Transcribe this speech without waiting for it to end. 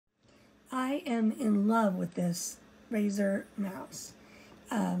I am in love with this Razer mouse.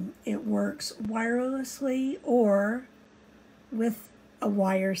 It works wirelessly or with a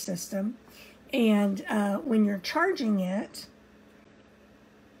wire system. And when you're charging it,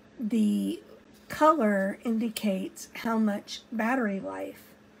 the color indicates how much battery life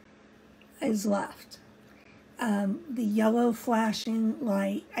is left. The yellow flashing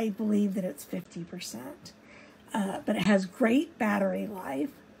light, I believe that it's 50%. But it has great battery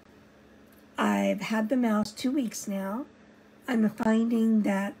life. I've had the mouse 2 weeks now. I'm finding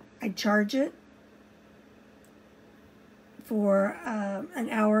that I charge it for an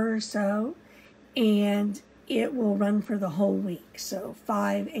hour or so, and it will run for the whole week. So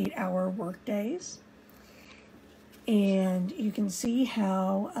 5 8-hour work days. And you can see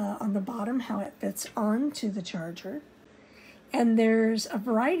how on the bottom how it fits onto the charger. And there's a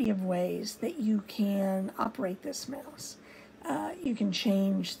variety of ways that you can operate this mouse. You can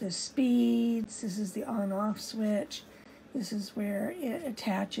change the speeds. This is the on-off switch. This is where it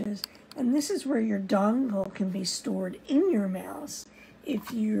attaches. And this is where your dongle can be stored in your mouse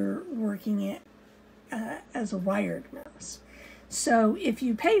if you're working it as a wired mouse. So if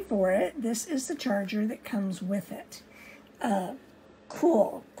you pay for it, this is the charger that comes with it.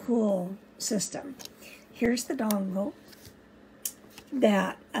 Cool system. Here's the dongle.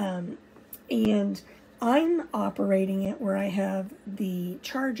 And I'm operating it where I have the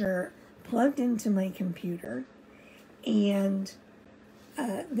charger plugged into my computer, and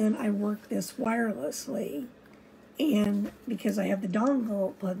then I work this wirelessly, and because I have the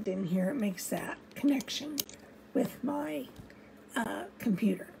dongle plugged in here, it makes that connection with my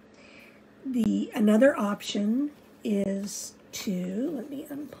computer. Another option is to, let me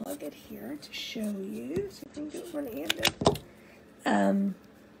unplug it here to show you, so you can do it one-handed.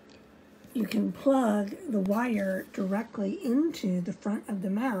 You can plug the wire directly into the front of the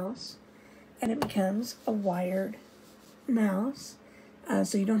mouse, and it becomes a wired mouse,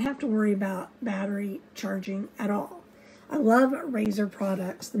 so you don't have to worry about battery charging at all. I love Razer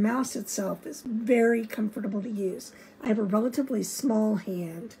products. The mouse itself is very comfortable to use. I have a relatively small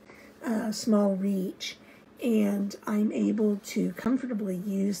hand, small reach, and I'm able to comfortably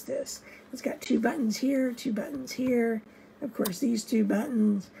use this. It's got 2 buttons here, 2 buttons here. Of course, these 2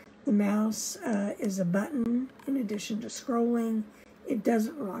 buttons. The mouse is a button in addition to scrolling. It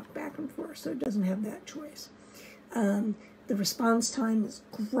doesn't rock back and forth, so it doesn't have that choice. The response time is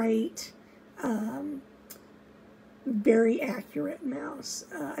great. Very accurate mouse.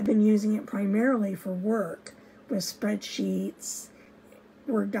 I've been using it primarily for work with spreadsheets,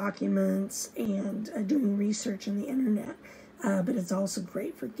 Word documents, and doing research on the internet. But it's also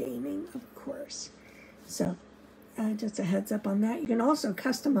great for gaming, of course. So just a heads up on that. You can also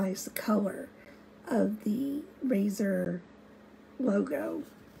customize the color of the Razer logo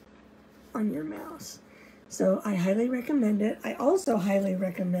on your mouse. So I highly recommend it. I also highly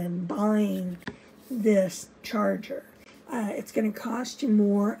recommend buying this charger. It's going to cost you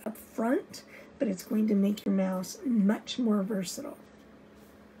more up front, but it's going to make your mouse much more versatile.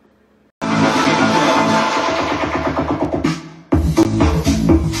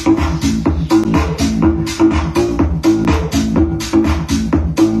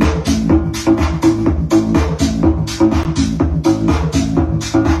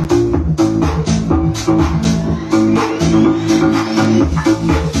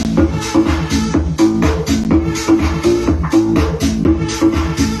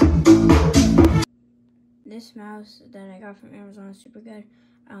 This mouse that I got from Amazon is super good.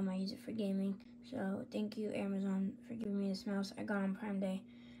 I use it for gaming. So thank you, Amazon, for giving me this mouse. I got on Prime Day.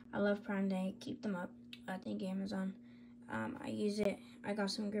 I love Prime Day. Keep them up. Thank you, Amazon. I use it. I got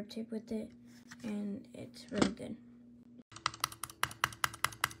some grip tape with it, and it's really good.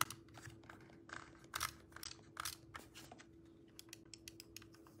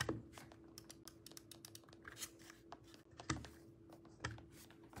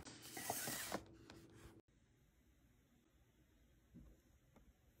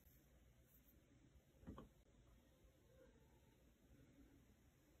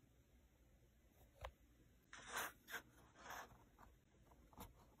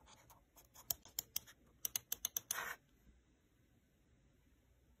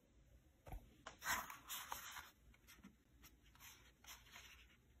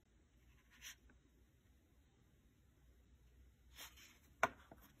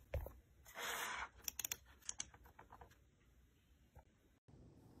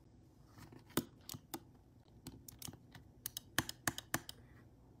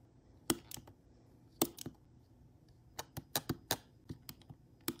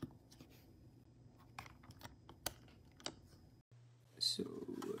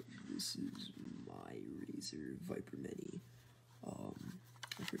 Razer Viper Mini.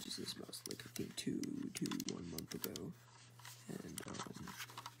 I purchased this mouse like I think 1 month ago, and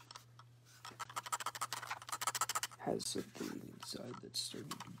has something inside that's starting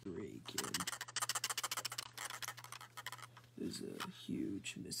to break, and there's a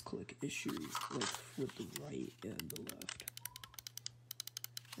huge misclick issue, like with the right and the left.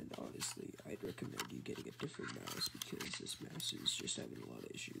 And honestly, I'd recommend you getting a different mouse because this mouse is just having a lot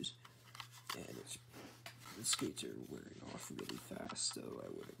of issues, and the skates are wearing off really fast, so I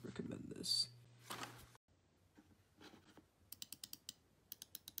wouldn't recommend this.